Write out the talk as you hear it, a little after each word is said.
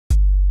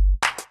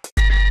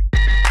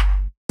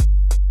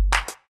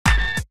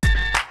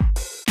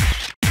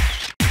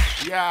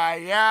Yeah,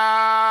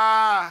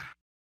 yeah.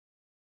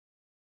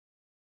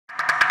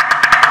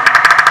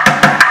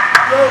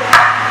 Go,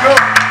 go,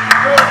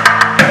 go,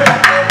 go,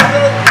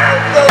 go, go,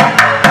 go.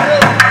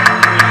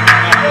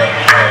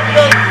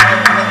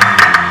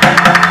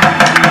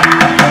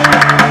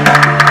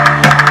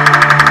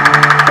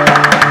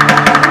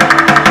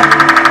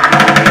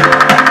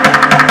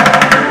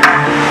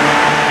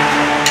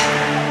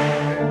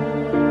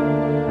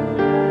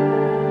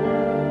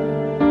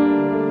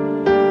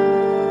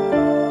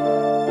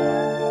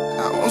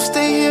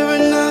 Stay here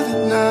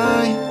another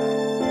night.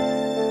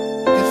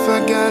 If I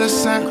gotta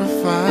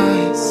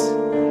sacrifice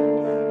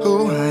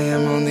who I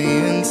am on the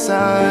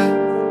inside,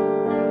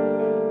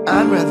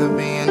 I'd rather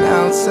be an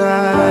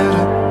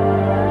outsider.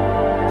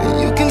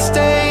 You can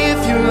stay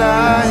if you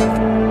like,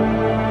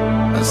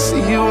 I'll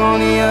see you on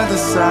the other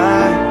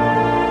side.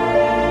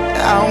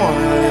 I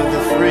wanna live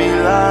the free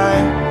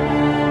life.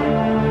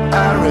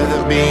 I'd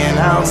rather be an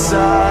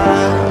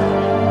outsider.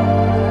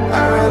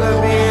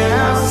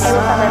 Hey,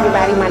 what's up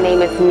everybody, my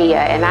name is Mia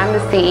and I'm the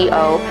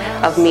CEO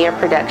of Mia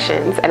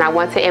Productions, and I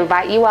want to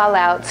invite you all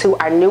out to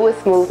our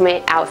newest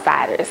movement,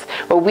 Outsiders,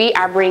 where we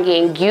are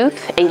bringing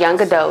youth and young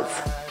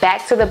adults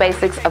back to the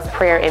basics of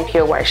prayer and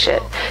pure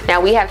worship.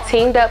 Now, we have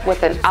teamed up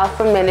with an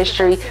awesome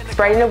ministry,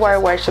 Spreading the Word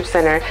Worship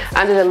Center,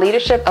 under the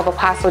leadership of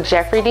Apostle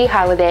Jeffrey D.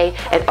 Holliday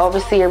and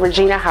Overseer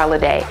Regina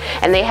Holliday,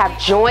 and they have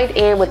joined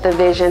in with the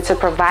vision to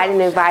provide an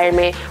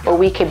environment where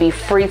we can be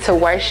free to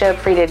worship,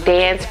 free to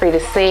dance, free to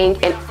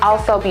sing, and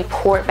also be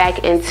poured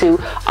back into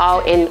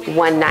all in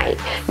one night.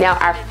 Now,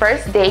 our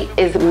first date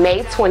is May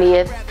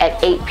 20th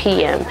at 8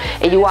 p.m.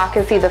 and you all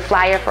can see the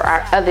flyer for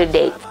our other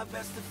dates.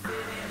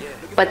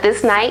 But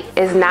this night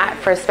is not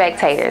for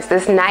spectators.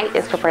 This night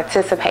is for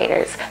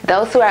participators,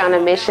 those who are on a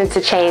mission to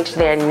change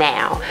their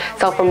now.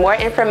 So for more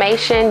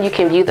information, you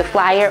can view the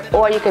flyer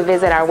or you can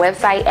visit our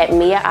website at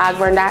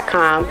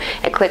miaogburn.com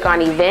and click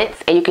on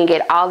events, and you can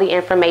get all the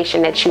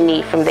information that you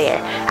need from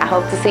there. I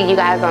hope to see you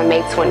guys on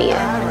May 20th.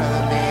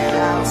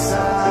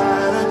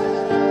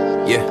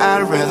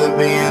 I'd rather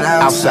be an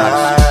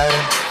outsider.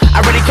 I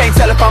really can't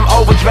tell if I'm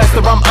overdressed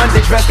or I'm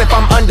underdressed, if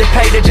I'm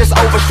underpaid or just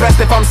overstressed,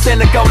 if I'm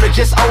cynical or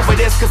just over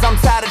this, cause I'm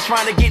tired of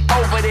trying to get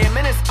over there.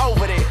 Man, it's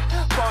over there.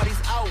 Party's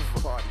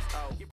over.